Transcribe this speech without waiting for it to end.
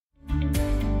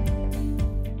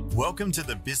Welcome to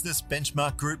the Business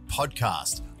Benchmark Group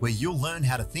podcast, where you'll learn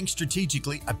how to think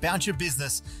strategically about your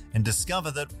business and discover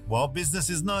that while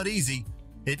business is not easy,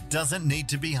 it doesn't need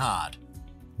to be hard.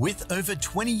 With over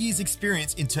 20 years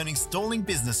experience in turning stalling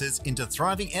businesses into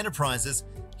thriving enterprises,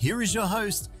 here is your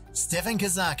host, Stefan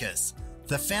Kazakis,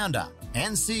 the founder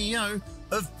and CEO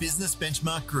of Business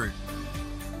Benchmark Group.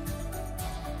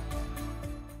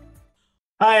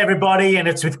 Hi, everybody, and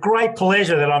it's with great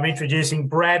pleasure that I'm introducing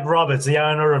Brad Roberts, the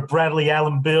owner of Bradley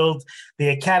Allen Build, the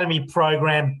Academy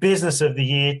Program Business of the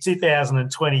Year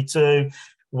 2022.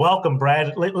 Welcome,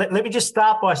 Brad. Let me just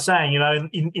start by saying,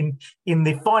 in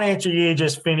the financial year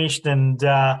just finished and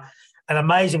an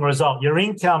amazing result. Your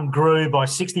income grew by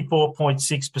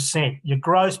 64.6%. Your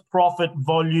gross profit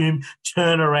volume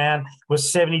turnaround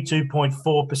was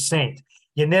 72.4%.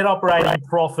 Your net operating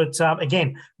profit,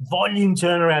 again, volume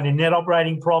turnaround in net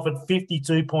operating profit,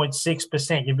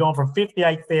 52.6%. You've gone from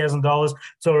 $58,000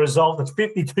 to a result that's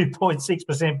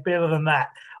 52.6% better than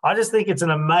that. I just think it's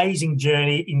an amazing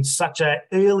journey in such an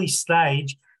early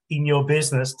stage in your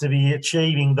business to be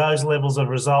achieving those levels of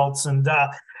results. And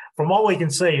from what we can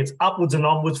see, it's upwards and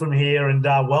onwards from here. And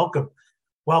welcome.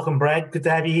 Welcome, Brad. Good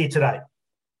to have you here today.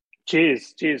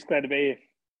 Cheers. Glad to be here.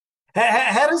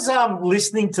 How does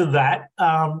listening to that,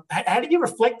 how do you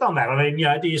reflect on that? I mean,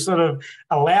 do you sort of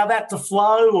allow that to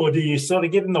flow, or do you sort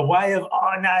of get in the way of,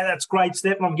 oh, no, that's great,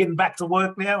 Steph, I'm getting back to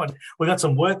work now and we've got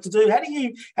some work to do? How do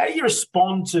you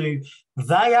respond to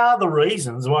they are the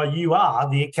reasons why you are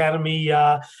the Academy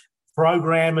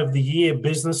Program of the Year,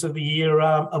 Business of the Year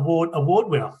award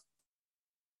winner?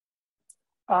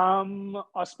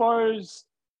 I suppose...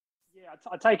 Yeah,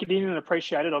 I take it in and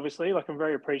appreciate it, obviously. Like, I'm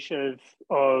very appreciative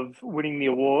of winning the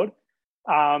award.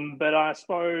 But I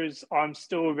suppose I'm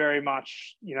still very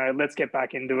much, let's get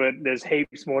back into it. There's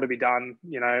heaps more to be done.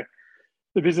 The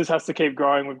business has to keep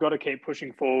growing. We've got to keep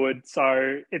pushing forward.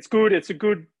 So it's good. It's a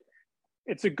good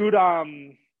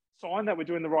sign that we're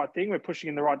doing the right thing. We're pushing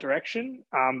in the right direction.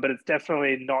 But it's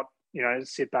definitely not,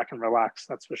 sit back and relax.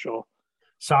 That's for sure.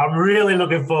 So I'm really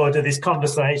looking forward to this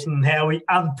conversation and how we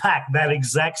unpack that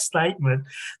exact statement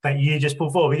that you just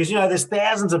put forward. Because, there's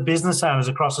thousands of business owners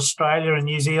across Australia and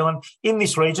New Zealand, in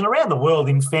this region, around the world,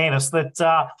 in fairness, that,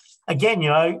 again,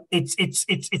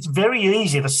 it's very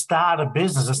easy to start a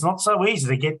business. It's not so easy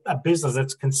to get a business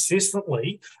that's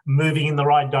consistently moving in the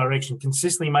right direction,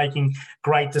 consistently making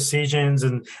great decisions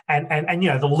and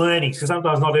the learnings, because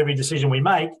sometimes not every decision we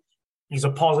make is a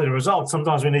positive result.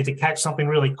 Sometimes we need to catch something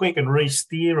really quick and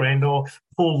re-steer and or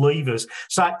pull levers.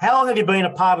 So how long have you been a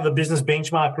part of the Business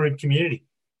Benchmark Group community?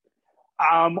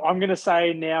 I'm going to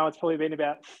say now it's probably been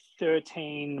about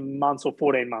 13 months or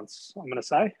 14 months, I'm going to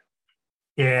say.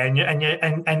 Yeah,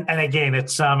 and again,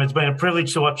 it's been a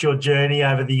privilege to watch your journey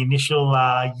over the initial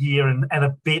year and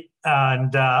a bit,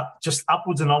 and just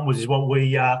upwards and onwards is what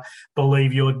we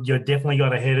believe you're definitely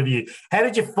got ahead of you. How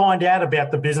did you find out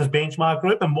about the Business Benchmark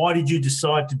Group, and why did you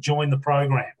decide to join the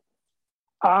program?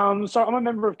 So I'm a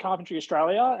member of Carpentry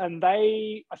Australia, and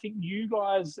I think you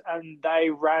guys and they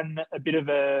ran a bit of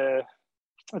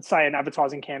let's say an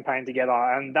advertising campaign together,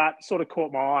 and that sort of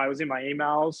caught my eye. It was in my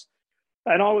emails.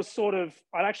 And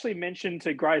I'd actually mentioned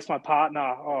to Grace, my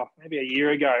partner, maybe a year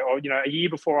ago, or, a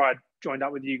year before I joined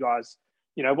up with you guys,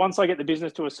 once I get the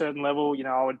business to a certain level,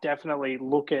 I would definitely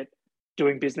look at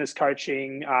doing business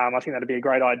coaching. I think that'd be a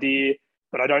great idea,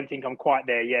 but I don't think I'm quite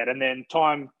there yet. And then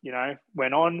time,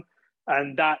 went on,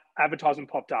 and that advertisement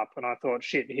popped up, and I thought,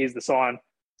 shit, here's the sign.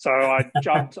 So I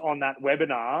jumped on that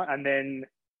webinar, and then,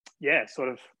 sort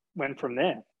of went from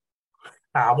there.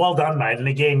 Well done, mate. And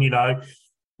again,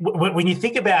 when you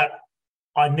think about,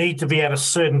 I need to be at a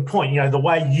certain point, the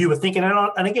way you were thinking,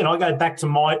 and again, I go back to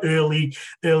my early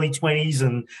 20s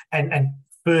and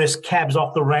first cabs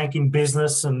off the rank in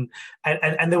business, and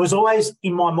there was always,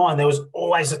 in my mind, there was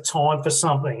always a time for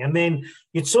something, and then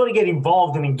you'd sort of get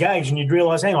involved and engaged, and you'd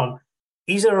realise, hang on,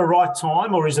 is there a right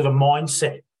time or is it a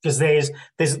mindset? Because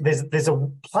there's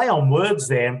a play on words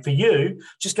there, and for you,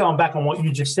 just going back on what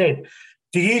you just said,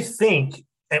 do you think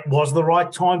it was the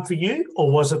right time for you, or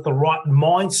was it the right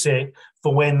mindset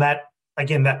for when that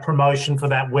promotion for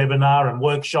that webinar and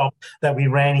workshop that we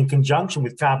ran in conjunction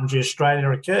with Carpentry Australia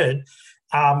occurred?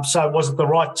 So was it the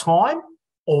right time,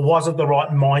 or was it the right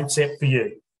mindset for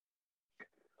you?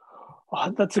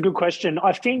 Oh, that's a good question.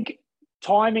 I think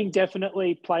timing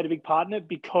definitely played a big part in it,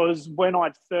 because when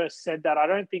I first said that, I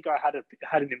don't think I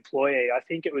had an employee. I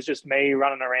think it was just me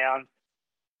running around,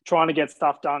 trying to get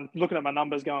stuff done, looking at my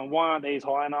numbers going, why aren't these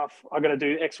high enough? I got to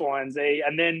do X, Y, and Z.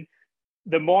 And then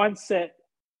my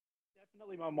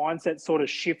mindset sort of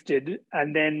shifted.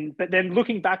 But then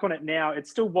looking back on it now, it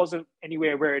still wasn't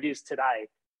anywhere where it is today.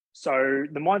 So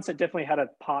the mindset definitely had a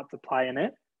part to play in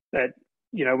it. But,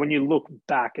 you know, when you look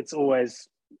back, it's always,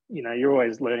 you know, you're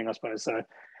always learning, I suppose. So,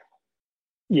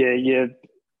 yeah,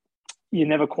 you're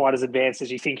never quite as advanced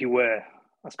as you think you were,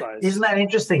 I suppose. Isn't that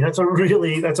interesting? That's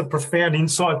a profound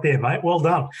insight there, mate. Well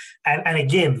done. And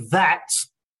again,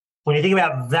 when you think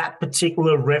about that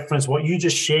particular reference, what you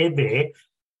just shared there,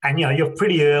 and, you know, you're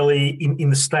pretty early in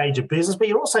the stage of business, but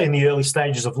you're also in the early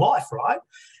stages of life, right?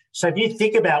 So if you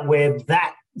think about where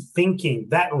that thinking,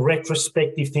 that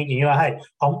retrospective thinking, you know, hey,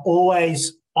 I'm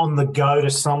always on the go to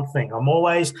something. I'm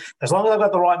always, as long as I've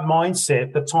got the right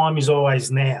mindset, the time is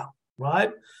always now,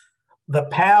 right? The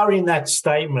power in that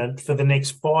statement for the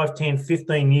next 5, 10,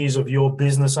 15 years of your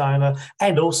business owner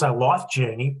and also life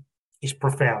journey is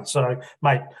profound. So,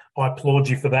 mate, I applaud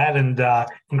you for that, and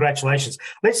congratulations.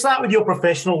 Let's start with your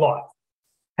professional life.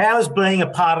 How has being a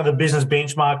part of the Business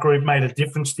Benchmark Group made a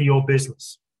difference to your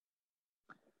business?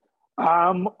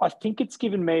 I think it's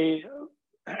given me,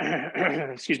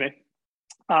 excuse me,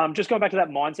 just going back to that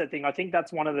mindset thing, I think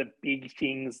that's one of the big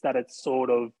things that it's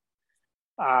sort of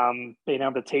been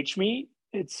able to teach me.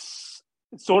 It's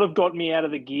sort of got me out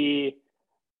of the gear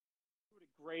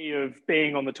degree of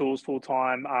being on the tools full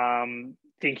time,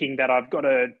 thinking that I've got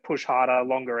to push harder,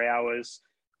 longer hours,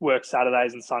 work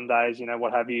Saturdays and Sundays, you know,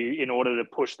 what have you, in order to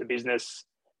push the business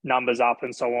numbers up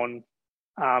and so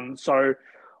on. So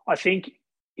I think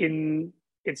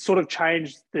it's sort of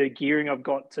changed the gearing I've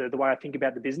got to the way I think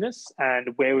about the business and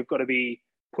where we've got to be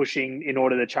pushing in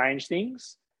order to change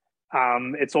things.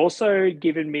 It's also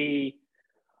given me,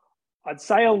 I'd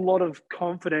say, a lot of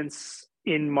confidence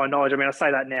in my knowledge. I mean, I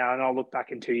say that now and I'll look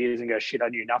back in 2 years and go, shit, I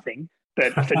knew nothing.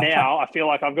 But for now, I feel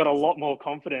like I've got a lot more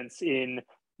confidence in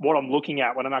what I'm looking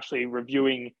at when I'm actually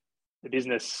reviewing the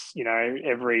business, you know,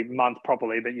 every month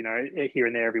properly, but, you know, here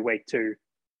and there every week too.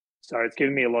 So it's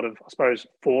given me a lot of, I suppose,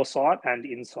 foresight and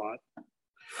insight.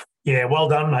 Yeah, well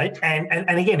done, mate.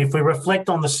 And again, if we reflect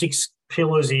on the 6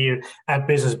 pillars here at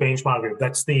Business Benchmark Group,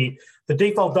 that's the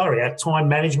default diary, our time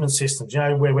management systems, you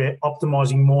know, where we're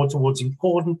optimizing more towards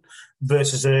important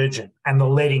versus urgent, and the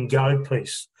letting go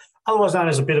piece, otherwise known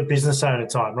as a bit of business owner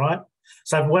time, right?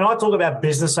 So when I talk about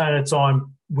business owner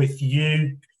time with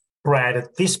you, Brad,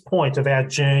 at this point of our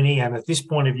journey and at this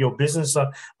point of your business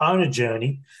owner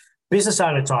journey, business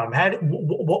owner time,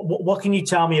 what can you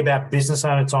tell me about business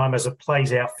owner time as it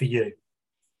plays out for you?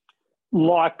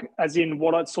 Like, as in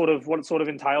what it sort of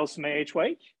entails for me each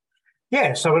week?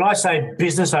 Yeah, so when I say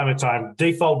business owner time,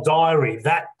 default diary,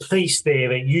 that piece there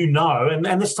that you know, and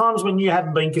there's times when you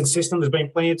haven't been consistent, there's been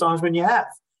plenty of times when you have.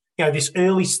 You know, this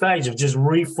early stage of just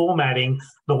reformatting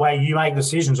the way you make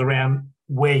decisions around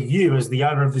where you, as the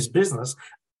owner of this business,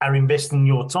 are investing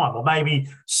your time, or maybe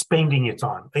spending your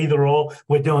time. Either or,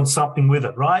 we're doing something with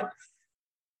it, right?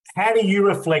 How do you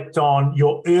reflect on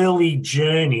your early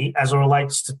journey as it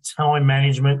relates to time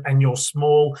management and your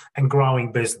small and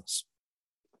growing business?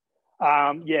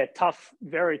 Yeah, tough,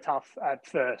 very tough at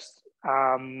first.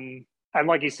 And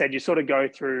like you said, you sort of go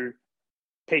through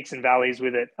peaks and valleys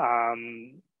with it,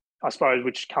 I suppose,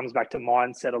 which comes back to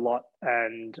mindset a lot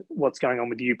and what's going on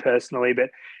with you personally. But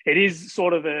it is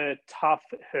sort of a tough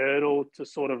hurdle to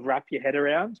sort of wrap your head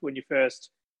around when you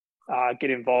first get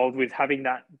involved with having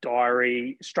that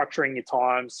diary, structuring your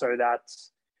time so that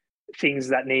things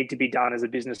that need to be done as a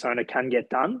business owner can get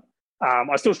done.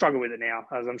 I still struggle with it now,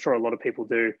 as I'm sure a lot of people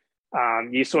do.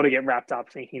 You sort of get wrapped up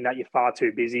thinking that you're far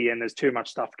too busy and there's too much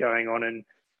stuff going on, and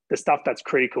the stuff that's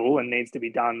critical and needs to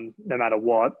be done no matter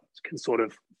what can sort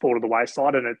of fall to the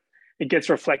wayside, and it gets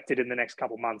reflected in the next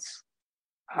couple of months.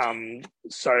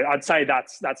 So I'd say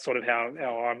that's sort of how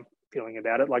I'm feeling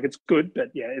about it. Like, it's good,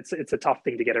 but yeah, it's a tough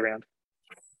thing to get around.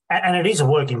 And it is a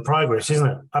work in progress, isn't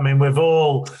it? I mean, we've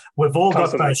all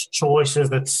got those choices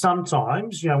that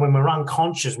sometimes, you know, when we're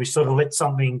unconscious, we sort of let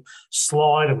something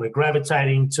slide and we're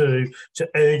gravitating to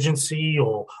urgency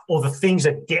or the things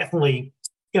that definitely,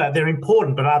 you know, they're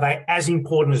important, but are they as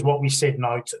important as what we said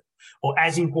no to, or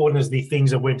as important as the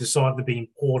things that we've decided to be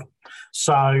important?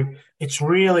 So it's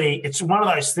one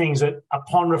of those things that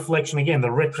upon reflection, again,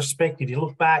 the retrospective, you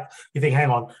look back, you think, hang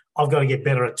on, I've got to get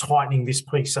better at tightening this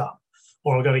piece up,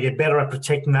 or I've got to get better at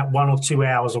protecting that 1 or 2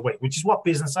 hours a week, which is what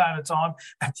business owner time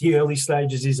at the early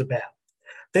stages is about.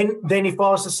 Then if I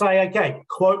was to say, okay,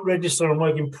 quote register and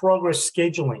work in progress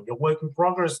scheduling, your work in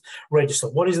progress register,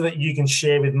 what is it that you can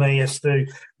share with me as to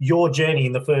your journey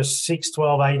in the first 6,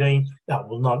 12, 18,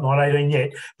 well, not 18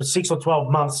 yet, but 6 or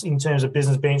 12 months in terms of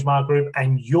Business Benchmark Group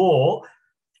and your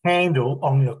handle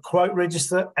on your quote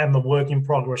register and the work in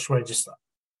progress register?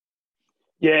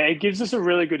 Yeah, it gives us a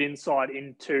really good insight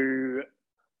into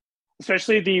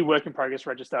especially the work in progress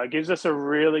register, gives us a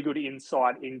really good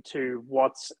insight into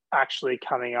what's actually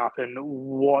coming up and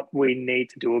what we need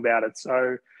to do about it.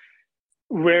 So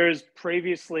whereas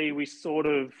previously we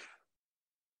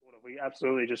we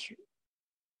absolutely just flew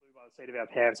by the seat of our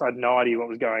pants. I had no idea what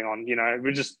was going on. You know,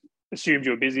 we just assumed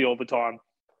you were busy all the time.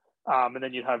 And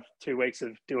then you'd have 2 weeks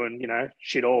of doing,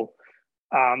 shit all.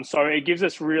 So it gives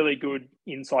us really good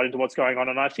insight into what's going on.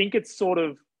 And I think it's sort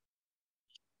of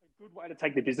a good way to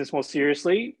take the business more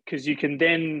seriously, because you can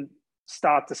then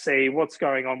start to see what's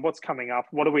going on, what's coming up,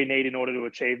 what do we need in order to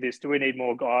achieve this? Do we need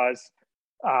more guys?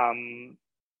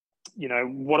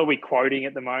 What are we quoting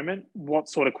at the moment? What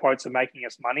sort of quotes are making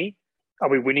us money? Are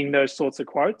we winning those sorts of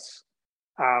quotes?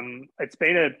 It's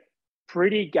been a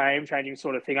pretty game-changing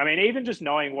sort of thing. I mean, even just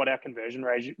knowing what our conversion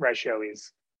ratio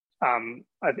is,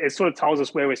 it sort of tells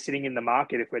us where we're sitting in the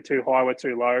market. If we're too high, we're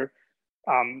too low.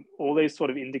 All these sort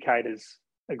of indicators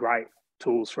are great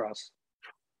tools for us.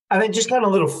 And then just going a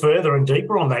little further and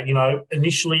deeper on that,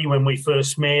 initially when we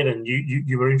first met and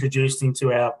you were introduced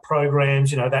into our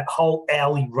programs, that whole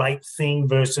hourly rate thing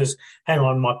versus, hang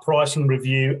on, my pricing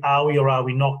review, are we or are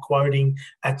we not quoting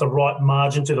at the right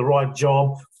margin to the right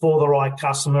job for the right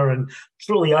customer, and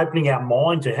truly opening our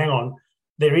mind to, hang on,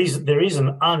 there is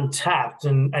an untapped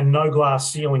and no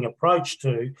glass ceiling approach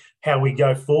to how we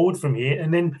go forward from here,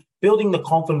 and then building the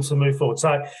confidence to move forward.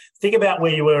 So think about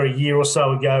where you were a year or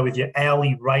so ago with your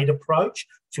hourly rate approach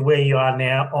to where you are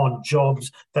now on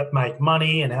jobs that make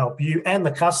money and help you and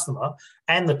the customer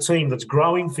and the team that's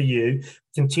growing for you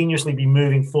continuously be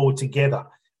moving forward together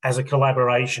as a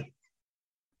collaboration.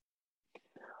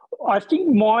 I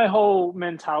think my whole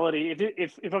mentality,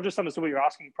 if I've just understood what you're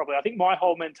asking properly, I think my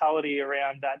whole mentality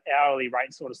around that hourly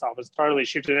rate sort of stuff has totally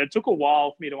shifted. It took a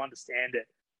while for me to understand it.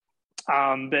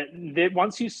 But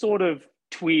once you sort of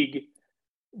twig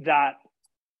that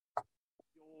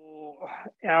your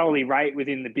hourly rate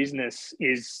within the business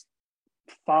is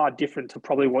far different to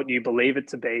probably what you believe it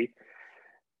to be,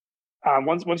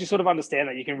 once you sort of understand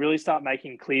that, you can really start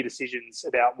making clear decisions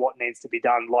about what needs to be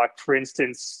done. Like, for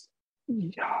instance,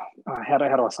 how do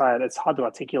I say it? It's hard to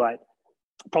articulate.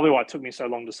 Probably why it took me so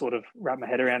long to sort of wrap my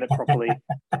head around it properly.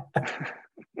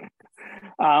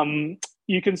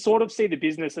 You can sort of see the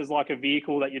business as like a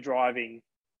vehicle that you're driving,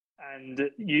 and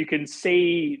you can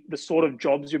see the sort of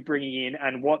jobs you're bringing in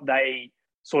and what they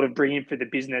sort of bring in for the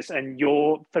business. And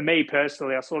for me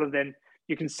personally,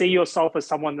 you can see yourself as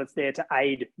someone that's there to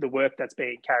aid the work that's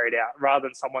being carried out, rather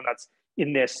than someone that's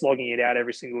in there slogging it out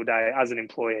every single day as an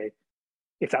employee,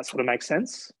 if that sort of makes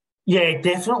sense. Yeah,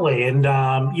 definitely. And,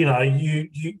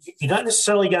 you don't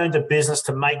necessarily go into business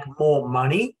to make more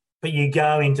money, but you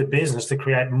go into business to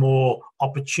create more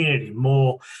opportunity,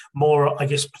 more, I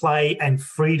guess, play and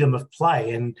freedom of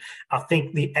play. And I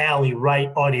think the hourly rate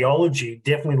ideology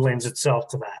definitely lends itself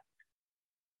to that.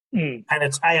 And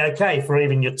it's A-OK for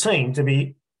even your team to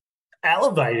be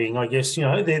elevating, I guess,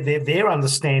 their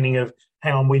understanding of,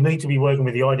 hang on, we need to be working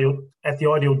with the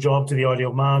ideal job to the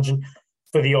ideal margin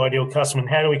for the ideal customer.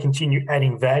 And how do we continue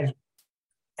adding value?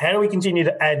 How do we continue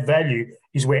to add value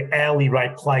is where hourly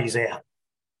rate plays out.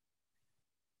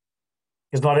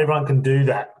 Because not everyone can do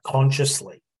that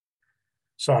consciously.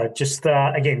 So just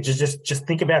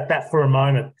think about that for a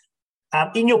moment.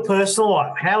 In your personal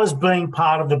life, how has being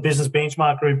part of the Business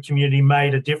Benchmark Group community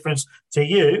made a difference to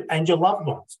you and your loved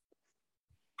ones?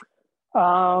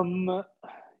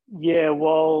 Yeah,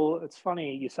 well, it's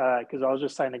funny you say that, because I was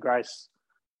just saying to Grace,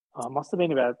 must have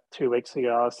been about 2 weeks ago,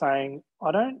 I was saying,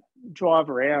 I don't drive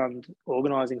around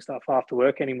organising stuff after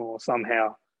work anymore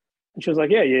somehow. And she was like,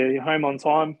 yeah, you're home on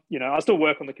time. I still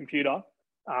work on the computer,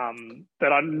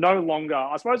 but I'm no longer,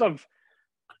 I suppose I've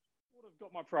sort of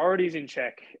got my priorities in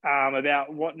check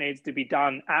about what needs to be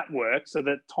done at work, so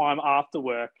that time after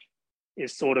work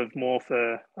is sort of more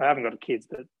for, I haven't got kids,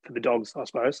 but for the dogs, I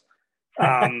suppose.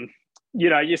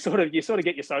 You sort of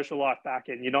get your social life back,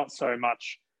 and you're not so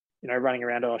much, running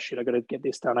around, oh shit, I got to get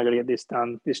this done. I got to get this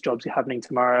done. This job's happening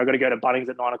tomorrow. I got to go to Bunnings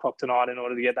at 9:00 tonight in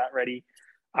order to get that ready.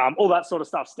 All that sort of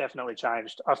stuff's definitely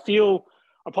changed. I feel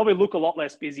I probably look a lot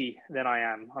less busy than I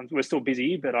am. We're still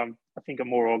busy, but I think I'm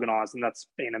more organised, and that's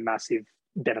been a massive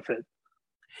benefit.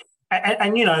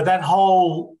 And that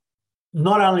whole,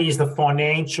 not only is the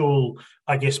financial,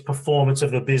 I guess, performance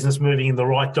of the business moving in the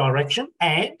right direction,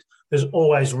 and there's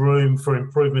always room for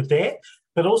improvement there,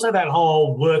 but also that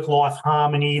whole work-life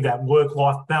harmony, that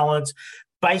work-life balance.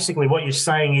 Basically, what you're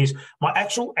saying is my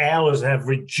actual hours have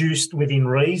reduced within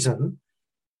reason,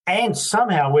 and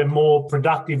somehow we're more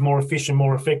productive, more efficient,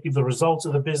 more effective. The results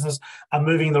of the business are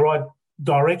moving in the right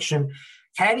direction.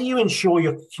 How do you ensure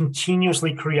you're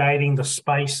continuously creating the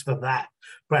space for that?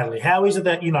 Bradley? How is it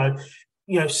that,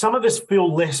 some of us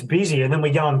feel less busy and then we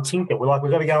go and tinker. We've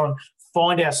got to go and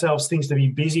find ourselves things to be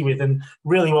busy with. And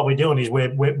really what we're doing is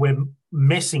we're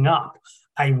messing up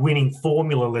a winning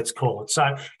formula, let's call it.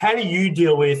 So how do you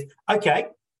deal with, okay,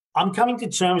 I'm coming to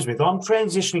terms with, I'm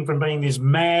transitioning from being this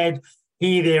mad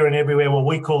here, there, and everywhere, what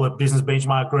we call a business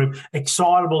benchmark group,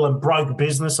 excitable and broke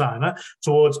business owner,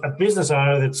 towards a business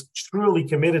owner that's truly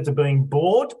committed to being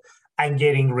bored and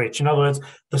getting rich. In other words,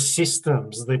 the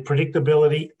systems, the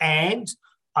predictability, and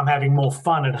I'm having more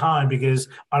fun at home because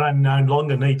I don't no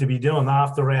longer need to be doing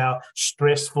after our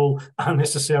stressful,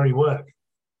 unnecessary work.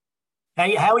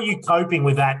 How are you coping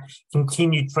with that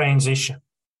continued transition?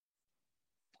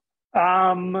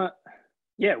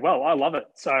 Yeah, well, I love it.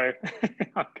 So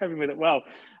I'm coping with it well.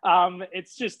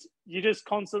 It's just, you just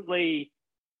constantly,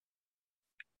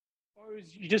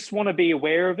 you just want to be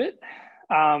aware of it,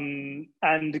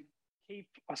 and keep,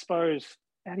 I suppose,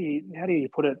 how do you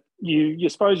put it? You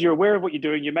suppose you're aware of what you're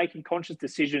doing. You're making conscious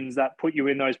decisions that put you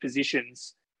in those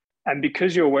positions. And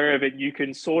because you're aware of it, you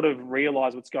can sort of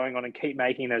realize what's going on and keep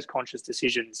making those conscious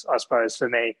decisions, I suppose, for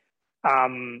me.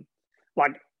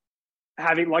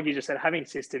 Like you just said, having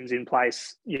systems in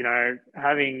place,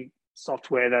 having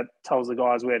software that tells the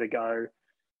guys where to go,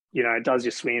 does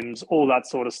your swims, all that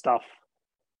sort of stuff.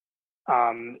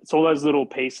 It's all those little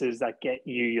pieces that get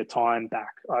you your time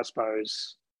back, I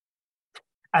suppose.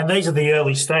 And these are the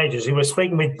early stages. We were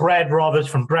speaking with Brad Roberts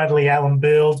from Bradley Allen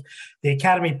Build, the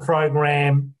Academy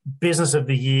Program Business of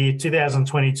the Year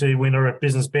 2022 winner at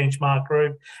Business Benchmark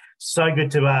Group. So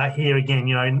good to hear again,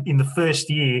 in the first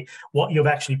year, what you've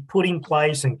actually put in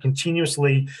place and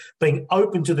continuously being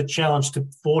open to the challenge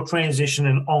for transition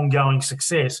and ongoing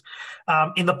success.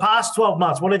 In the past 12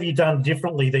 months, what have you done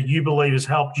differently that you believe has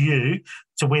helped you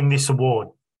to win this award?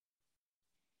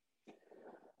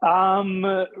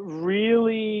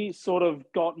 Really sort of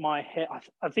got my head.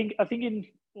 I think in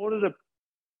order to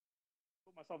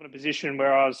put myself in a position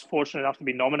where I was fortunate enough to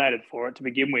be nominated for it to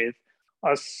begin with,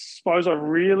 I suppose I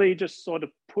really just sort of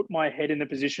put my head in the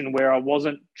position where I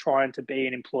wasn't trying to be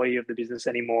an employee of the business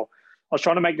anymore. I was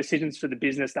trying to make decisions for the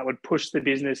business that would push the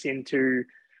business into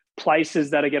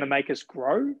places that are going to make us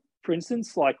grow. For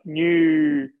instance, like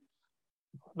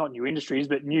not new industries,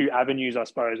 but new avenues, I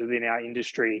suppose, within our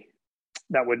industry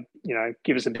that would,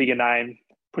 give us a bigger name,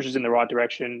 push us in the right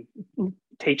direction,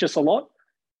 teach us a lot.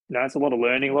 It's a lot of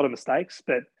learning, a lot of mistakes,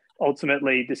 but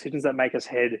ultimately decisions that make us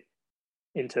head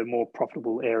into more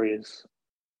profitable areas.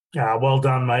 Well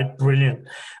done, mate. Brilliant.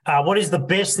 What is the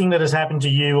best thing that has happened to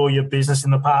you or your business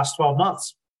in the past 12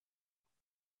 months?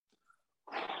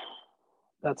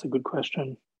 That's a good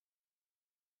question.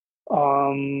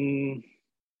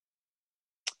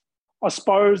 I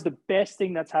suppose the best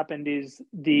thing that's happened is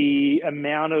the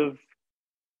amount of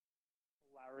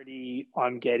clarity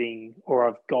I'm getting or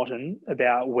I've gotten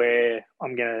about where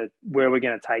we're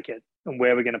gonna take it and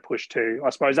where we're gonna push to.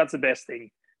 I suppose that's the best thing.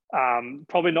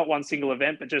 Probably not one single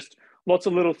event, but just lots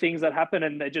of little things that happen,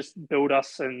 and they just build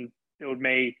us and build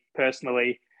me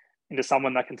personally into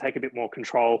someone that can take a bit more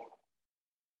control.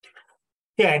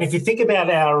 Yeah, and if you think about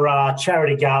our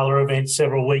charity gala event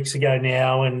several weeks ago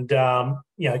now, and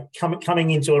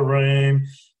coming into a room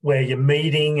where you're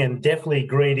meeting and definitely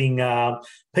greeting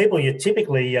people you're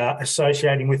typically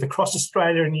associating with across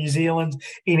Australia and New Zealand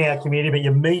in our community, but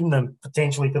you're meeting them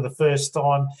potentially for the first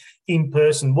time in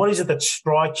person. What is it that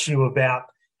strikes you about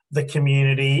the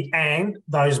community and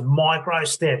those micro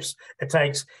steps it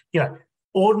takes,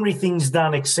 ordinary things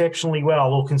done exceptionally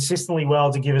well or consistently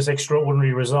well to give us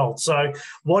extraordinary results? So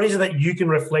what is it that you can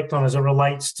reflect on as it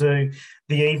relates to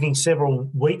the evening several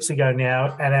weeks ago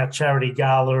now at our charity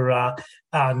gala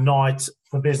night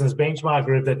for Business Benchmark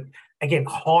Group that, again,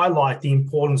 highlight the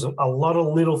importance of a lot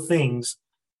of little things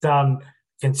done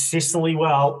consistently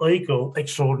well equal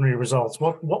extraordinary results?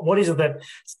 What is it that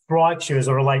strikes you as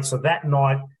it relates to that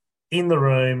night in the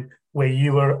room where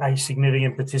you were a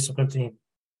significant participant in?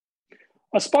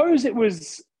 I suppose it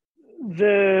was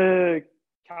the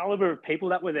caliber of people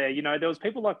that were there. There was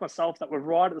people like myself that were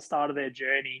right at the start of their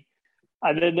journey.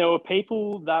 And then there were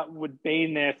people that would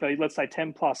been there for, let's say,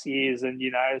 10 plus years. And,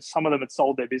 some of them had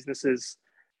sold their businesses.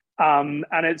 And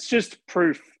it's just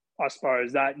proof, I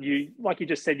suppose, that like you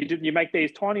just said, you do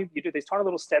these tiny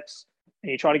little steps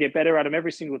and you try to get better at them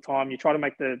every single time. You try to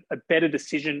make a better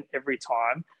decision every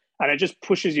time. And it just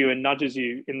pushes you and nudges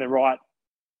you in the right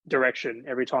direction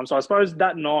every time. So I suppose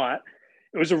that night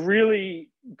it was a really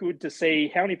good to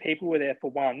see how many people were there. For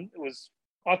one,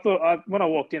 I thought when I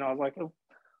walked in, I was like, oh,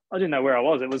 I didn't know where I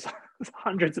was. It was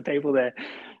hundreds of people there.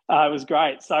 It was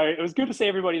great. So it was good to see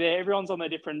everybody there. Everyone's on their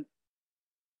different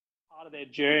part of their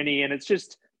journey, and it's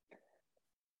just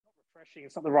pushing,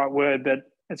 it's not the right word, but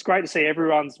it's great to see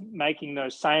everyone's making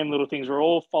those same little things. We're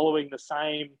all following the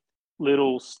same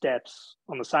little steps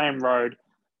on the same road.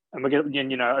 And we're getting,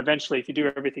 you know, eventually, if you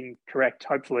do everything correct,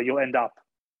 hopefully you'll end up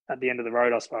at the end of the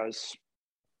road, I suppose.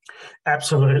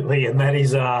 Absolutely. And that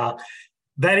is a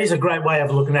great way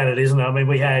of looking at it, isn't it? I mean,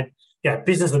 we had,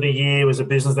 Business of the Year was a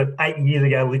business that 8 years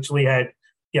ago literally had,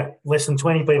 less than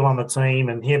 20 people on the team.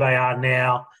 And here they are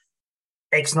now,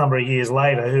 X number of years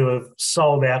later, who have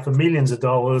sold out for millions of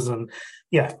dollars and,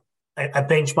 a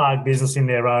benchmark business in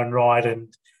their own right.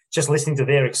 And just listening to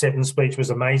their acceptance speech was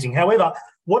amazing. However,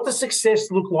 what does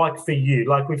success look like for you?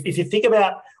 Like if you think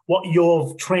about what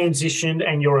you've transitioned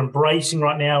and you're embracing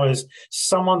right now as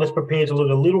someone that's prepared to look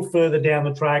a little further down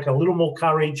the track, a little more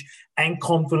courage and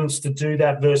confidence to do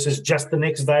that versus just the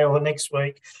next day or the next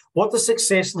week, what does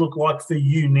success look like for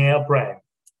you now, Brad?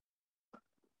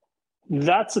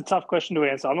 That's a tough question to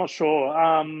answer. I'm not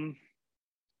sure.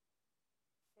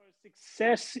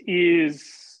 Success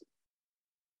is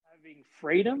having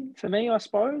freedom for me, I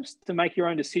suppose, to make your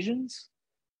own decisions.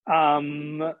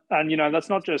 And, that's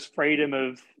not just freedom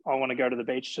of, I want to go to the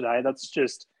beach today. That's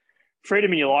just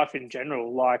freedom in your life in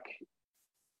general. Like,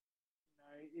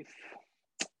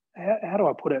 how do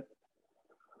I put it?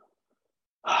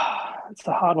 It's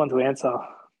a hard one to answer.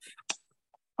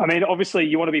 I mean, obviously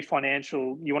you want to be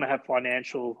financial. You want to have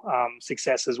financial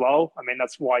success as well. I mean,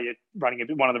 that's why you're running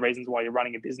one of the reasons why you're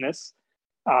running a business.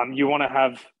 You want to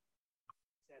have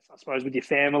success, I suppose, with your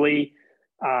family,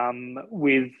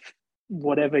 with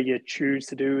whatever you choose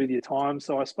to do with your time.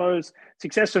 So I suppose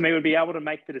success for me would be able to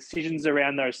make the decisions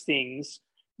around those things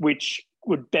which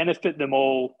would benefit them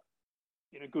all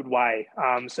in a good way.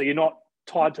 So you're not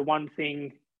tied to one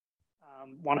thing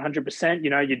 100%.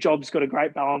 Your job's got a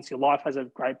great balance. Your life has a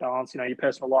great balance. Your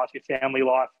personal life, your family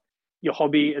life, your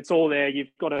hobby, it's all there.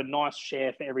 You've got a nice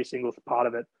share for every single part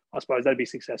of it. I suppose that'd be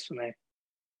success for me.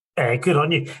 Yeah, good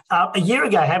on you. A year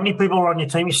ago, how many people were on your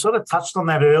team? You sort of touched on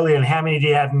that earlier, and how many do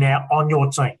you have now on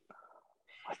your team?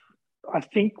 I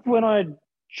think when I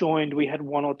joined, we had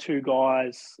one or two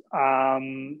guys.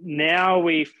 Now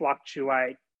we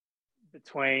fluctuate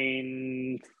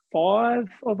between 5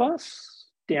 of us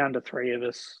down to 3 of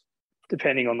us,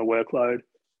 depending on the workload.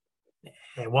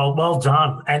 Yeah, well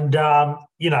done. And,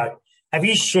 have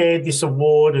you shared this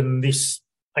award and this,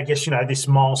 I guess, this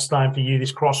milestone for you,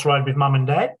 this crossroad with mum and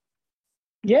dad?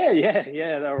 Yeah.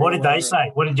 What did they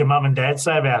say? What did your mum and dad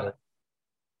say about it?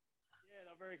 Yeah,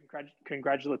 they're very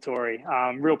congratulatory.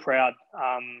 Real proud.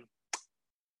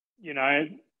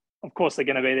 Of course they're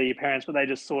going to be there, your parents, but they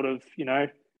just sort of,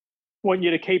 want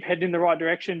you to keep heading in the right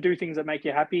direction, do things that make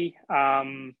you happy.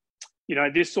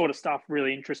 This sort of stuff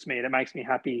really interests me. It makes me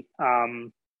happy.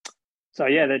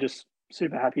 They're just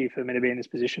super happy for me to be in this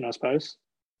position, I suppose.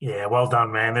 Yeah, well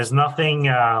done, man. There's nothing,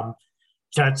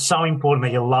 it's so important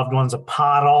that your loved ones are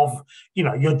part of,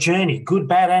 your journey, good,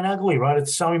 bad and ugly, right?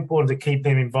 It's so important to keep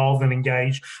them involved and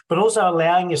engaged, but also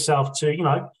allowing yourself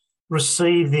to,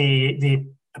 receive the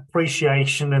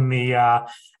appreciation and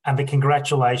the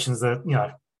congratulations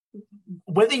that,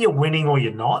 whether you're winning or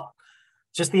you're not,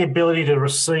 just the ability to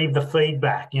receive the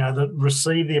feedback,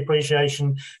 receive the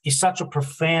appreciation is such a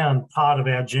profound part of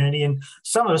our journey. And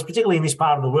some of us, particularly in this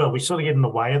part of the world, we sort of get in the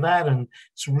way of that. And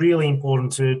it's really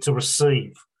important to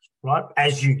receive, right,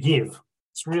 as you give.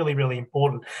 It's really, really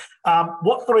important.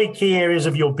 What 3 key areas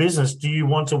of your business do you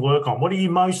want to work on? What are you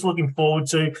most looking forward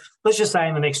to, let's just say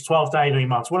in the next 12 to 18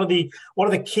 months? What are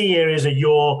the key areas that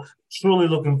you're truly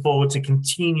looking forward to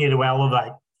continue to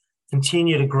elevate,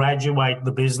 continue to graduate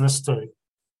the business to?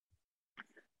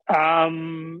 I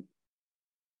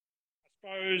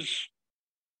suppose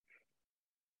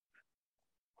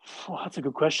that's a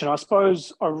good question. I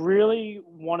suppose I really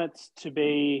want it to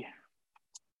be.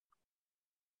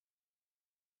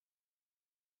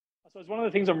 I suppose one of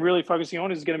the things I'm really focusing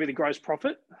on is going to be the gross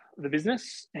profit of the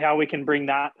business, how we can bring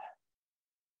that.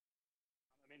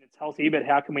 I mean, it's healthy, but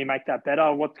how can we make that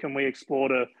better? What can we explore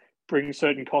to bring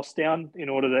certain costs down in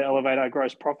order to elevate our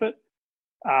gross profit?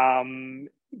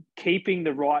 Keeping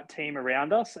the right team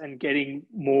around us and getting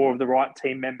more of the right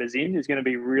team members in is going to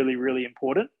be really, really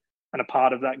important and a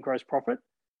part of that gross profit.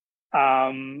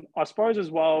 I suppose as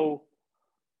well,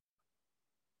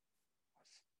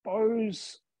 the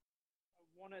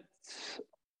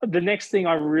next thing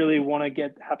I really want to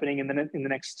get happening in the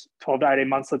next 12 to 18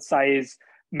 months, let's say, is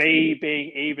me being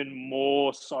even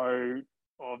more so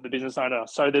of the business owner.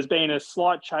 So there's been a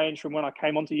slight change from when I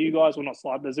came on to you guys. Well, not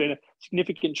slight, there's been a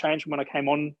significant change from when I came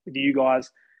on with you guys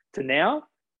to now.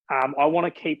 I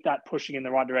want to keep that pushing in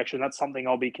the right direction. That's something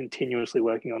I'll be continuously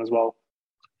working on as well.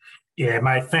 Yeah,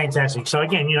 mate, fantastic. So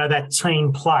again, that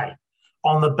team play,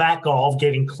 on the back of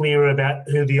getting clearer about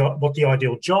what the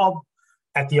ideal job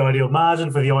at the ideal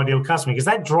margin for the ideal customer, because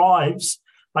that drives,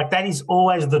 that is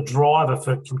always the driver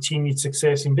for continued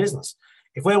success in business.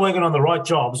 If we're working on the right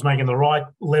jobs, making the right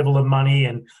level of money,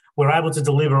 and we're able to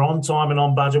deliver on time and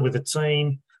on budget with a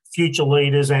team, future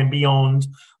leaders and beyond,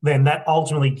 then that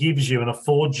ultimately gives you and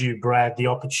affords you, Brad, the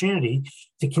opportunity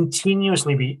to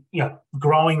continuously be,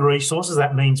 growing resources.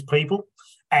 That means people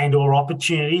and or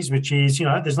opportunities, which is,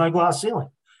 there's no glass ceiling.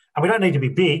 And we don't need to be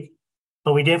big,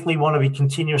 but we definitely want to be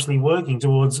continuously working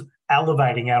towards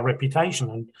elevating our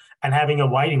reputation and having a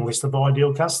waiting list of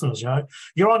ideal customers.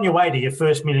 You're on your way to your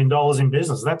first $1 million in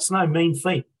business. That's no mean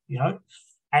feat,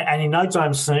 And in no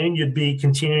time soon, you'd be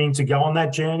continuing to go on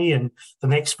that journey and the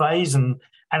next phase. And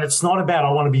it's not about,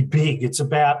 I want to be big. It's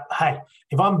about, hey,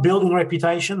 if I'm building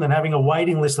reputation, then having a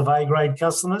waiting list of A-grade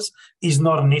customers is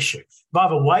not an issue. If I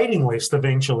have a waiting list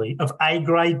eventually of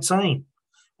A-grade team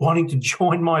wanting to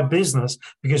join my business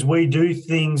because we do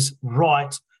things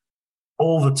right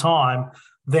all the time,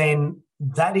 then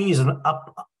that is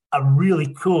a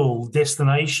really cool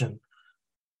destination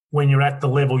when you're at the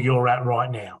level you're at right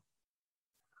now.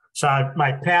 So,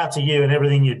 mate, power to you and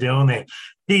everything you're doing there.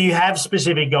 Do you have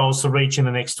specific goals to reach in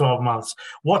the next 12 months?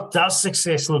 What does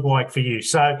success look like for you?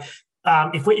 So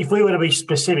if we were to be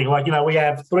specific, we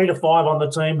have 3 to 5 on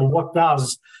the team, but what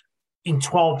does in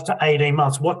 12 to 18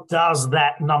 months, what does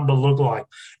that number look like?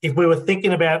 If we were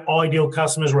thinking about ideal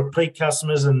customers, repeat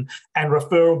customers and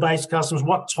referral-based customers,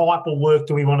 what type of work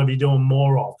do we want to be doing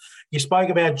more of? You spoke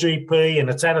about GP,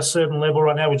 and it's at a certain level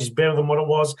right now, which is better than what it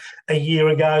was a year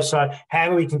ago. So how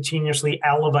do we continuously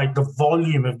elevate the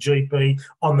volume of GP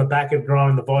on the back of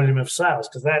growing the volume of sales?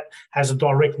 Because that has a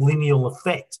direct lineal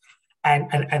effect.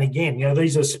 And again,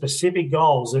 these are specific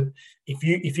goals that if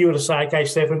you were to say, okay,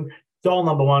 Stefan, goal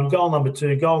number 1, goal number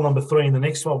 2, goal number 3 in the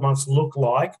next 12 months look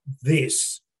like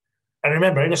this. And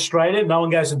remember, in Australia, no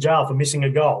one goes to jail for missing a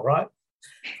goal, right?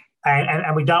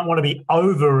 And we don't want to be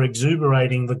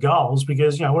over-exuberating the goals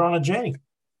because, we're on a journey.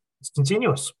 It's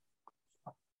continuous.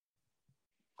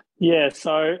 Yeah,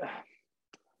 so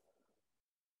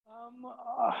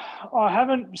I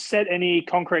haven't set any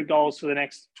concrete goals for the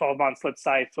next 12 months, let's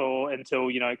say, until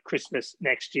Christmas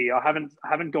next year. I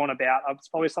haven't gone about. It's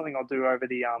probably something I'll do over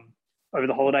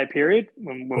the holiday period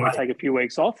when we take a few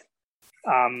weeks off.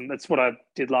 That's what I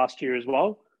did last year as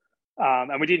well.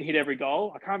 And we didn't hit every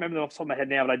goal. I can't remember them off the top of my head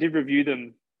now, but I did review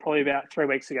them probably about 3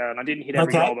 weeks ago, and I didn't hit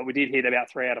every goal, but we did hit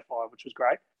about 3 out of 5, which was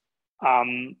great.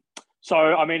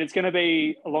 So, it's going to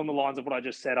be along the lines of what I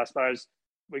just said, I suppose.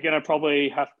 We're going to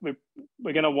probably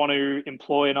we're going to want to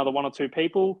employ another 1 or 2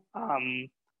 people.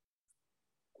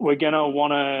 We're going to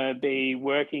want to be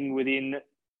working within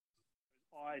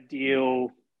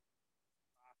ideal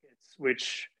markets,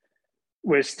 which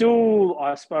we're still,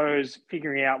 I suppose,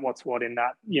 figuring out what's what in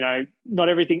that. Not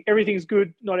everything's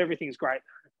good, not everything's great,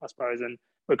 I suppose, and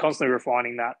we're constantly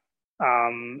refining that.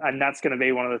 And that's going to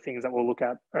be one of the things that we'll look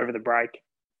at over the break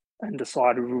and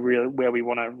decide really where we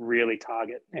want to really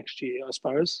target next year, I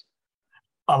suppose.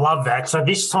 I love that. So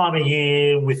this time of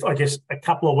year, with, I guess, a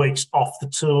couple of weeks off the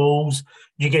tools,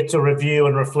 you get to review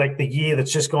and reflect the year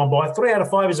that's just gone by. 3 out of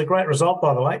 5 is a great result,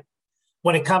 by the way.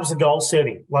 When it comes to goal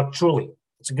setting, truly,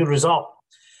 it's a good result.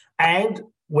 And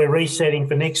we're resetting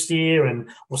for next year, and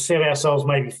we'll set ourselves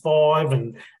maybe 5,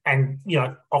 and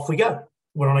off we go.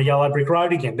 We're on a yellow brick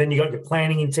road again. Then you got your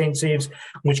planning intensives,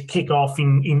 which kick off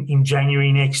in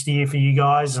January next year for you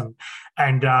guys, and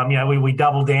we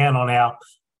double down on our.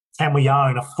 Can we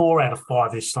own a 4 out of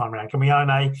 5 this time around? Can we own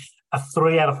a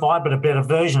 3 out of 5, but a better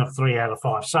version of 3 out of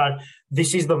 5? So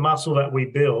this is the muscle that we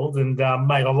build, and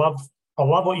mate, I love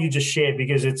what you just shared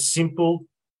because it's simple.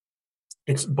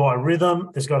 It's by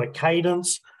rhythm. It's got a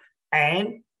cadence,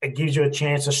 and it gives you a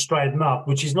chance to straighten up,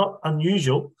 which is not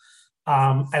unusual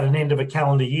at an end of a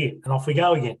calendar year. And off we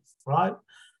go again, right?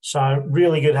 So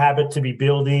really good habit to be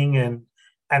building, and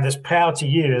there's power to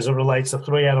you as it relates to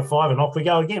 3 out of 5, and off we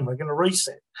go again. We're going to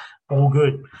reset. All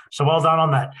good. So well done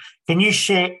on that. Can you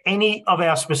share any of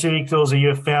our specific tools that you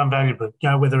have found valuable?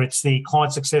 Whether it's the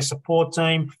client success support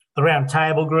team, the round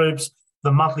table groups,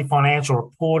 the monthly financial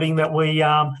reporting that we,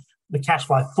 the cash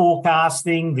flow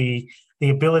forecasting, the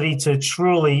ability to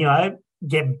truly,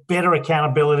 get better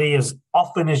accountability as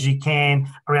often as you can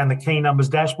around the key numbers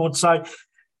dashboard. So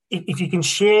if you can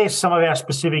share some of our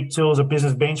specific tools at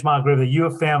Business Benchmark Group that you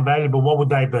have found valuable, what would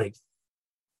they be?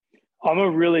 I'm a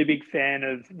really big fan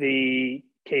of the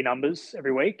key numbers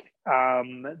every week,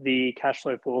 the cash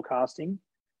flow forecasting.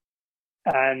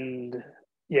 And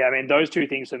those 2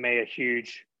 things for me are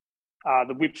huge.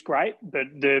 The WIP's great, but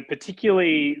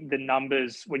particularly the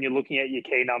numbers, when you're looking at your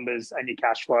key numbers and your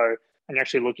cash flow and you're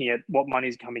actually looking at what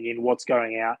money's coming in, what's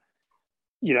going out.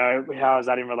 You know, how is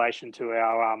that in relation to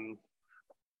our,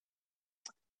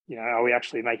 you know, are we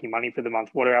actually making money for the month?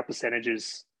 What are our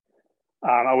percentages?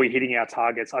 Are we hitting our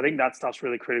targets? I think that stuff's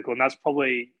really critical. And that's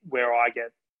probably where I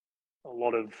get a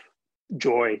lot of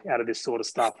joy out of this sort of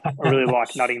stuff. I really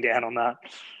like nutting down on that.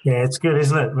 Yeah, it's good,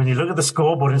 isn't it? When you look at the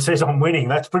scoreboard and it says I'm winning,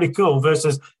 that's pretty cool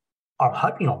versus I'm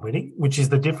hoping I'm winning, which is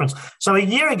the difference. So a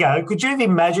year ago, could you have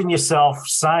imagined yourself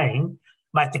saying,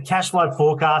 mate, the cash flow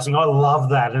forecasting, I love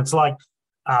that. And it's like,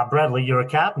 Bradley, you're a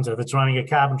carpenter that's running a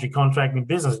carpentry contracting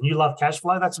business and you love cash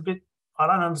flow. That's a bit, I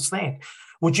don't understand.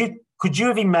 Could you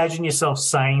have imagined yourself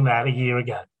saying that a year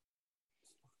ago?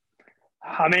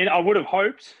 I mean, I would have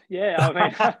hoped. Yeah, I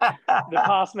mean, the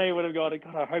past me would have gone,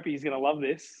 God, I hope he's going to love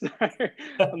this.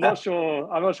 I'm not sure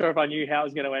if I knew how it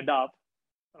was going to end up.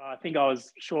 I think I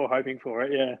was hoping for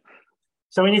it. Yeah.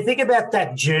 So when you think about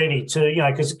that journey to, you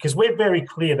know, because we're very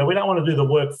clear that we don't want to do the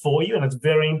work for you, and it's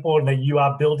very important that you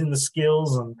are building the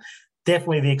skills and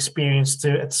definitely the experience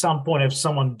to at some point have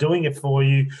someone doing it for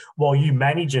you while you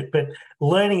manage it. But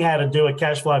learning how to do a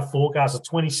cash flow forecast,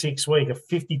 a 26-week, a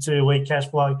 52-week cash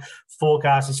flow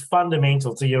forecast is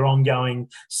fundamental to your ongoing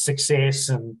success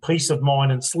and peace of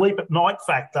mind and sleep at night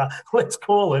factor, let's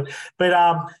call it. But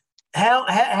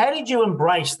how did you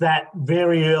embrace that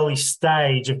very early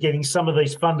stage of getting some of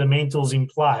these fundamentals in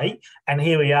play? And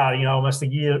here we are, you know, almost a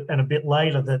year and a bit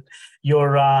later that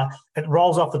you're it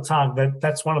rolls off the tongue.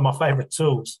 That's one of my favourite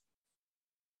tools.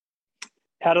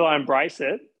 How do I embrace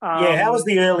it? Yeah, how was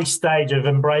the early stage of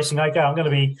embracing? Okay, I'm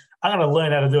going to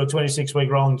learn how to do a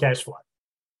 26-week rolling cash flow.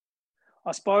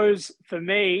 I suppose for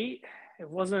me, it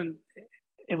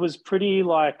was pretty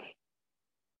like,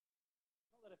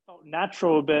 not that it felt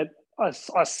natural, but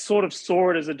I sort of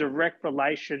saw it as a direct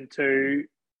relation to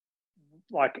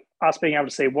like us being able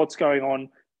to see what's going on,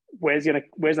 where's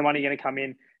the money going to come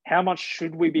in, how much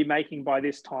should we be making by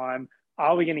this time,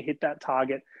 are we going to hit that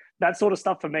target? That sort of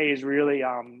stuff for me is really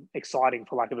exciting,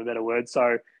 for lack of a better word.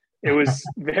 So it was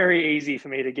very easy for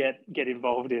me to get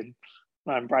involved in.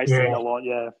 I embraced it a lot.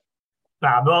 Yeah.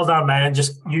 Well done, man.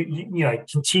 Just you know,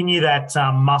 continue that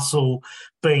muscle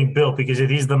being built, because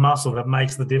it is the muscle that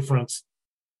makes the difference.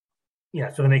 You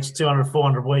know, for the next 200,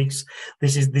 400 weeks,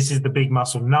 this is the big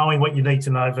muscle, knowing what you need to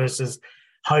know versus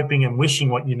hoping and wishing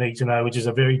what you need to know, which is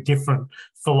a very different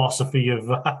philosophy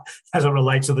of as it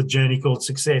relates to the journey called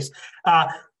success.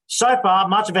 So far,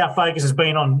 much of our focus has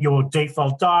been on your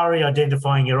default diary,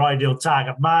 identifying your ideal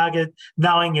target market,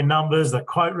 knowing your numbers, the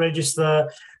quote register,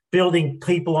 building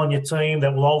people on your team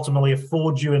that will ultimately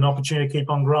afford you an opportunity to keep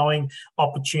on growing,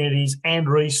 opportunities and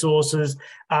resources.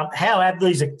 How have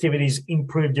these activities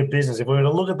improved your business? If we were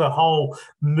to look at the whole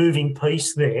moving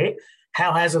piece there,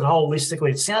 how has it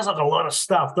holistically? It sounds like a lot of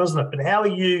stuff, doesn't it? But how are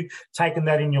you taking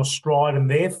that in your stride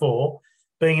and therefore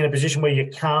being in a position where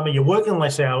you're calmer, you're working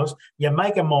less hours, you're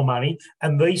making more money,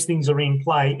 and these things are in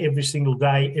play every single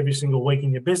day, every single week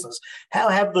in your business? How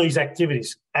have these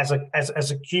activities as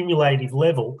a cumulative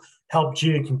level helped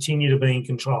you continue to be in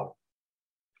control?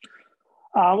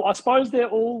 I suppose they're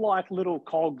all like little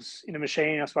cogs in a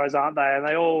machine, I suppose, aren't they? And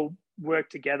they all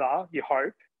work together, you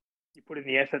hope. You put in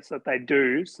the efforts that they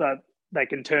do so that they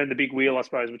can turn the big wheel, I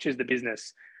suppose, which is the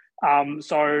business.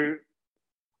 So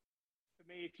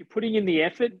if you're putting in the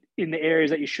effort in the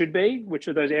areas that you should be, which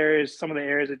are those areas, some of the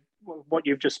areas of what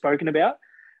you've just spoken about,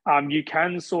 you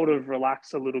can sort of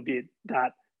relax a little bit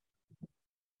that,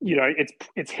 you know,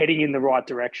 it's heading in the right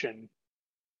direction.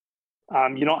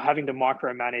 You're not having to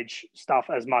micromanage stuff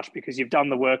as much because you've done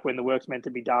the work when the work's meant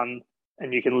to be done,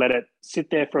 and you can let it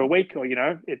sit there for a week, or, you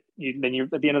know, then you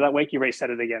at the end of that week, you reset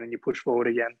it again and you push forward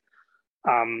again.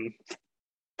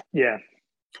 Yeah.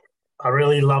 I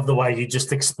really love the way you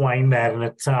just explained that. And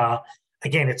it's,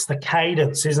 again, it's the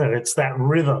cadence, isn't it? It's that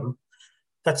rhythm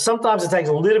that sometimes it takes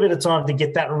a little bit of time to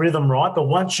get that rhythm right. But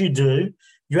once you do,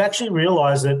 you actually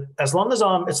realize that as long as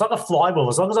it's like a flywheel,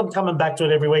 as long as I'm coming back to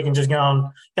it every week and just going,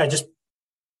 you know, just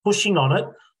pushing on it,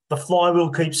 the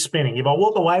flywheel keeps spinning. If I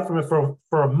walk away from it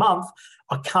for a month,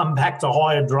 I come back to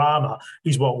higher drama,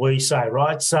 is what we say,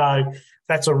 right? So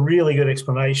that's a really good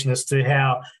explanation as to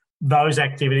how those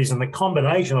activities and the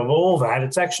combination of all that,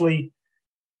 it's actually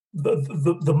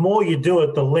the more you do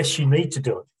it, the less you need to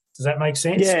do it. Does that make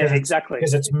sense? Yeah, exactly.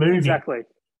 Because it's moving. Exactly.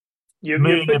 You're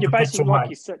basically, like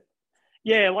you said,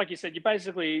 like you said,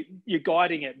 you're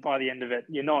guiding it by the end of it.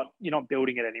 You're not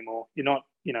building it anymore. You're not,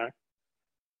 you know,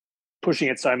 pushing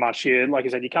it so much. Like you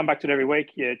said, you come back to it every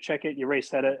week, you check it, you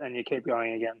reset it, and you keep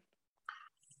going again.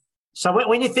 So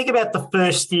when you think about the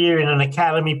first year in an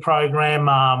academy program,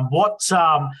 what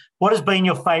has been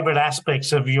your favourite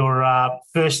aspects of your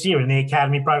first year in the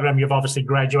academy program? You've obviously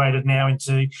graduated now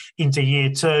into year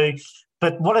two,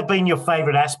 but what have been your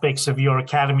favourite aspects of your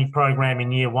academy program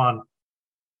in year one?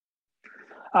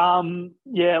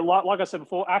 Like I said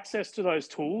before, access to those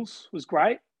tools was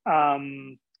great.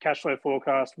 Cash flow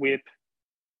forecast, WIP,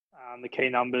 the key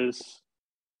numbers,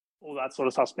 all that sort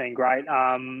of stuff's been great.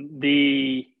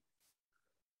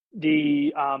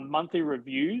 The monthly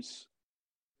reviews,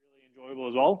 really enjoyable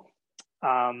as well.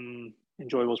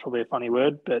 Enjoyable is probably a funny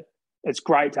word, but it's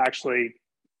great to actually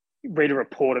read a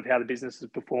report of how the business has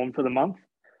performed for the month.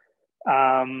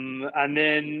 And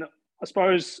then I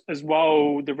suppose as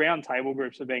well, the round table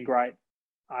groups have been great.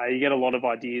 You get a lot of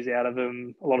ideas out of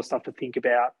them, a lot of stuff to think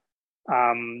about.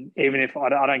 Even if I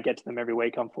don't get to them every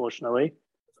week, unfortunately,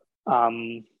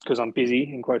 because I'm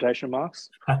busy in quotation marks.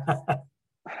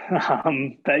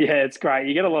 But yeah, it's great.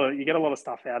 You get a lot of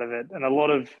stuff out of it, and a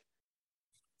lot of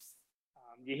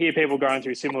you hear people going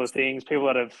through similar things. People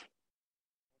that have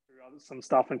through some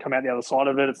stuff and come out the other side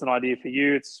of it. It's an idea for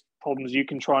you. It's problems you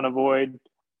can try and avoid.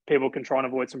 People can try and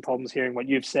avoid some problems hearing what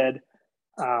you've said.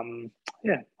 I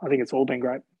think it's all been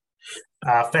great.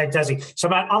 Fantastic. So,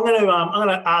 mate, I'm going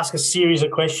to ask a series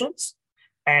of questions,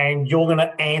 and you're going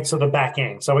to answer the back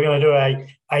end. So we're going to do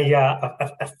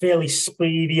a fairly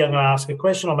speedy. I'm going to ask a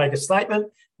question. I'll make a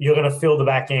statement. You're going to fill the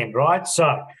back end, right?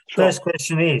 So, Sure. First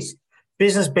question is: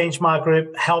 Business Benchmark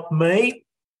Group help me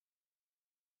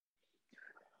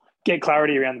get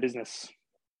clarity around the business.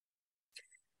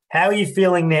 How are you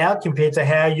feeling now compared to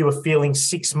how you were feeling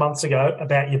 6 months ago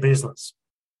about your business?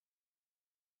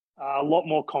 A lot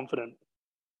more confident.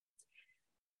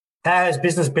 How has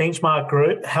Business Benchmark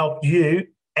Group helped you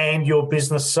and your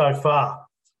business so far?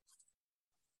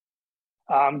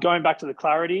 Going back to the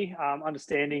clarity,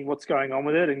 understanding what's going on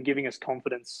with it and giving us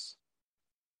confidence.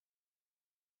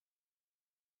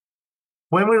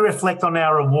 When we reflect on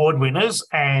our award winners,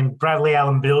 and Bradley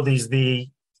Allen Build is the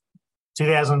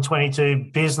 2022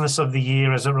 Business of the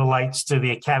Year as it relates to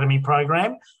the Academy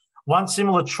program, one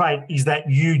similar trait is that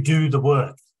you do the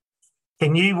work.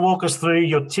 Can you walk us through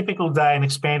your typical day and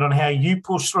expand on how you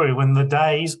push through when the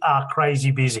days are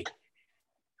crazy busy?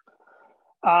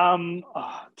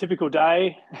 Typical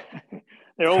day.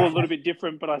 They're all a little bit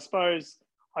different, but I suppose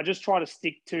I just try to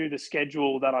stick to the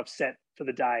schedule that I've set for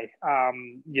the day.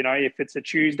 If it's a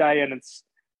Tuesday and it's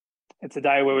a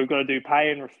day where we've got to do pay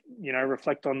and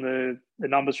reflect on the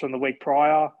numbers from the week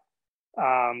prior,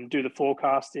 do the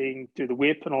forecasting, do the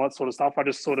WIP and all that sort of stuff. I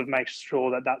just sort of make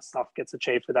sure that stuff gets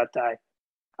achieved for that day.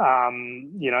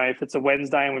 If it's a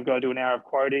Wednesday and we've got to do an hour of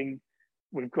quoting,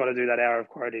 we've got to do that hour of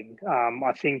quoting.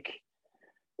 I think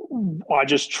I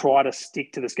just try to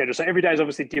stick to the schedule. So every day is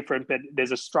obviously different, but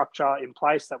there's a structure in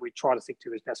place that we try to stick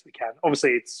to as best we can.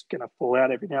 Obviously, it's going to fall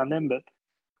out every now and then, but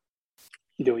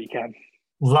you do what you can.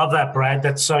 Love that, Brad.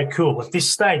 That's so cool. At this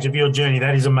stage of your journey,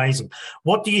 that is amazing.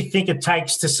 What do you think it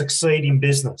takes to succeed in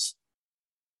business?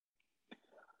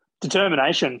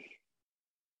 Determination.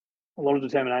 A lot of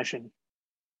determination.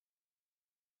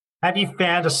 Have you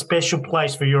found a special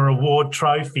place for your award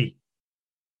trophy?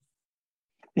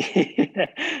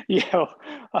 Yeah,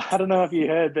 I don't know if you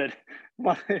heard,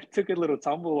 but it took a little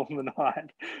tumble on the night.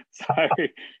 So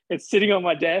it's sitting on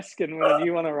my desk, and when a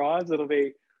new one arrives, it'll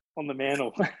be on the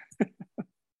mantle.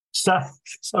 So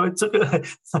it took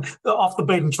off the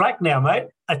beaten track now, mate.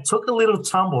 It took a little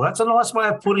tumble. That's a nice way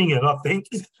of putting it, I think.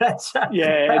 Mate, if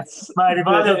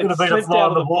only it could have been a fly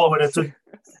on the wall when it took.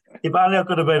 If only it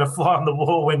could have been a fly on the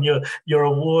wall when your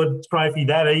award trophy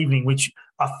that evening, which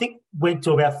I think went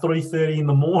to about 3:30 in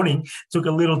the morning, took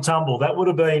a little tumble. That would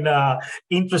have been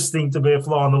interesting to be a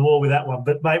fly on the wall with that one.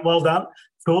 But, mate, well done.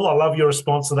 Cool. I love your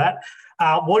response to that.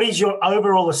 What is your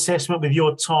overall assessment with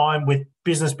your time with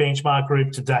Business Benchmark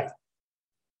Group to date?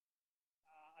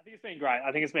 I think it's been great.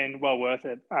 I think it's been well worth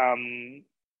it.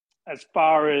 As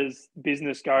far as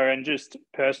business go and just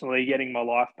personally getting my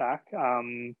life back,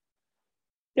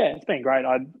 it's been great.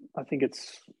 I think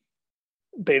it's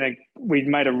been we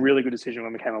made a really good decision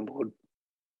when we came on board.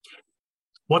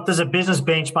 What does a Business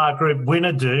Benchmark Group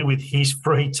winner do with his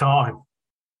free time?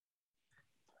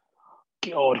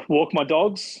 God, walk my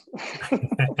dogs, go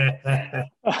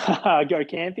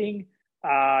camping,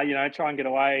 try and get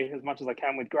away as much as I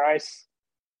can with Grace.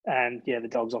 And, the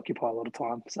dogs occupy a lot of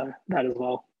time, so that as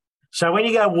well. So when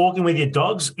you go walking with your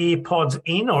dogs, ear pods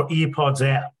in or ear pods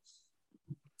out?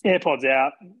 AirPods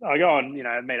out. I go and,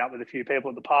 meet up with a few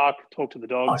people at the park, talk to the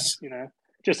dogs, Nice.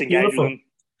 Just engage with them.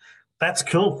 That's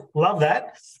cool. Love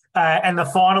that. And the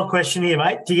final question here,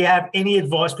 mate. Do you have any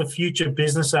advice for future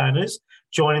business owners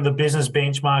joining the Business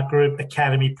Benchmark Group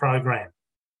Academy program?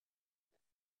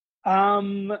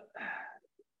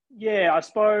 Yeah, I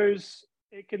suppose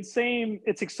it can seem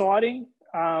it's exciting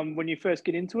when you first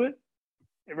get into it.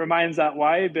 It remains that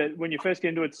way, but when you first get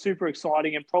into it, it's super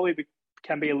exciting and probably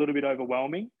can be a little bit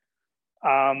overwhelming.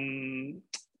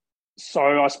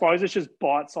 So I suppose it's just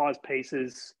bite-sized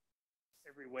pieces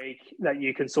every week that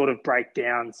you can sort of break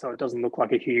down so it doesn't look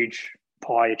like a huge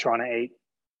pie you're trying to eat.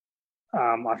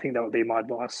 I think that would be my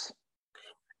advice.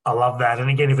 I love that. And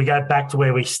again, if we go back to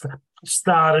where we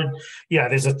started,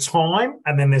 there's a time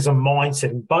and then there's a mindset,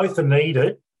 and both are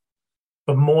needed,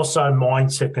 but more so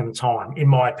mindset than time, in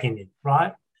my opinion,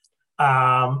 right?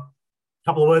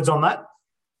 Couple of words on that.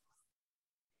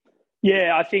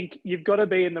 Yeah, I think you've got to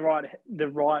be in the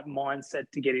right mindset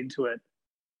to get into it.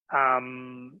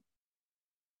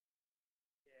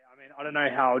 I don't know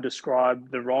how to describe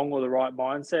the wrong or the right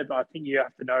mindset, but I think you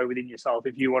have to know within yourself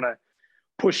if you want to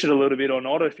push it a little bit or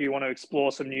not, if you want to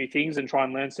explore some new things and try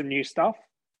and learn some new stuff.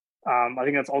 I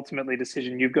think that's ultimately a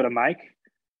decision you've got to make.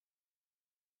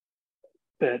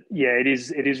 But yeah, it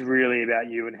is really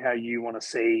about you and how you want to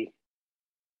see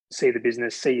the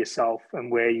business, see yourself,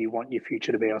 and where you want your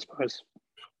future to be, I suppose.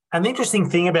 And the interesting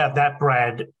thing about that,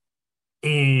 Brad,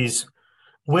 is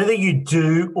whether you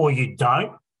do or you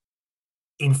don't,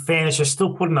 in fairness, you're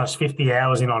still putting those 50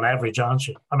 hours in on average, aren't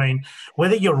you? I mean,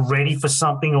 whether you're ready for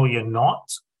something or you're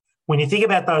not, when you think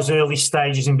about those early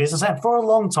stages in business, and for a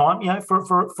long time, for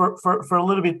a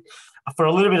little bit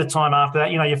of time after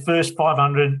that, your first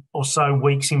 500 or so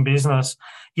weeks in business,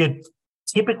 you're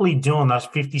typically doing those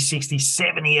 50, 60,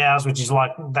 70 hours, which is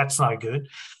like, that's no good.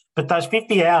 But those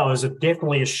 50 hours are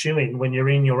definitely a shoo-in when you're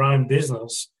in your own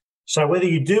business. So whether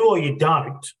you do or you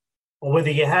don't, or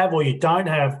whether you have or you don't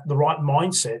have the right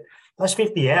mindset, those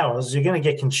 50 hours, you're going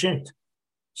to get consumed.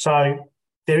 So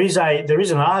there is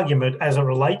an argument as it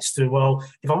relates to, well,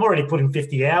 if I'm already putting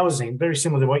 50 hours in, very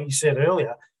similar to what you said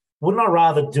earlier, wouldn't I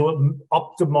rather do it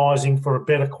optimizing for a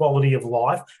better quality of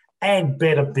life and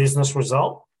better business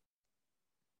result?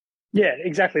 Yeah,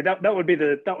 exactly. That would be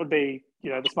the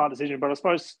smart decision. But I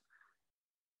suppose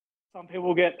some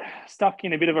people get stuck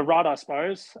in a bit of a rut, I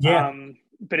suppose. Yeah.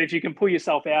 But if you can pull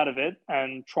yourself out of it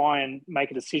and try and make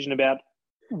a decision about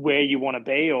where you want to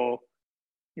be or,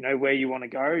 where you want to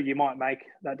go, you might make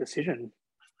that decision.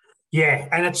 Yeah.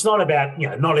 And it's not about,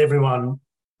 not everyone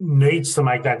needs to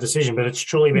make that decision, but it's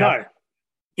truly about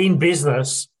in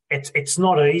business, it's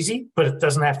not easy, but it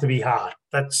doesn't have to be hard.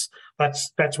 That's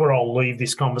where I'll leave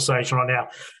this conversation right now.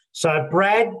 So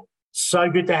Brad, so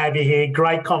good to have you here.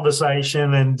 Great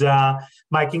conversation. And,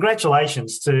 mate,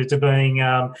 congratulations to being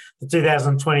the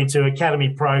 2022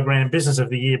 Academy Program Business of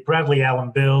the Year, Bradley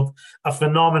Allen Build, a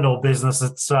phenomenal business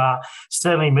that's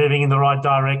certainly moving in the right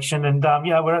direction. And,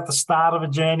 we're at the start of a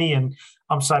journey, and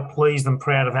I'm so pleased and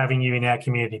proud of having you in our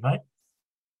community, mate.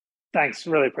 Thanks.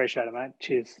 Really appreciate it, mate.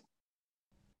 Cheers.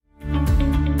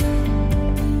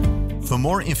 For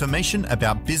more information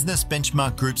about Business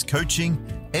Benchmark Group's coaching,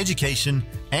 education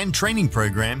and training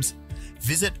programs,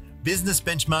 visit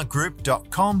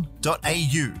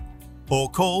businessbenchmarkgroup.com.au or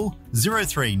call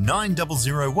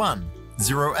 039001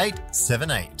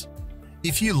 0878.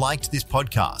 If you liked this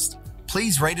podcast,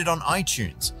 please rate it on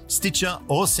iTunes, Stitcher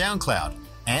or SoundCloud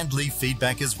and leave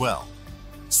feedback as well.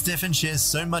 Stefan shares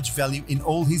so much value in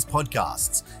all his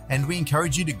podcasts, and we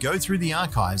encourage you to go through the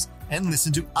archives and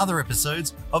listen to other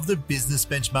episodes of the Business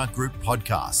Benchmark Group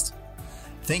podcast.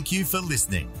 Thank you for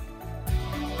listening.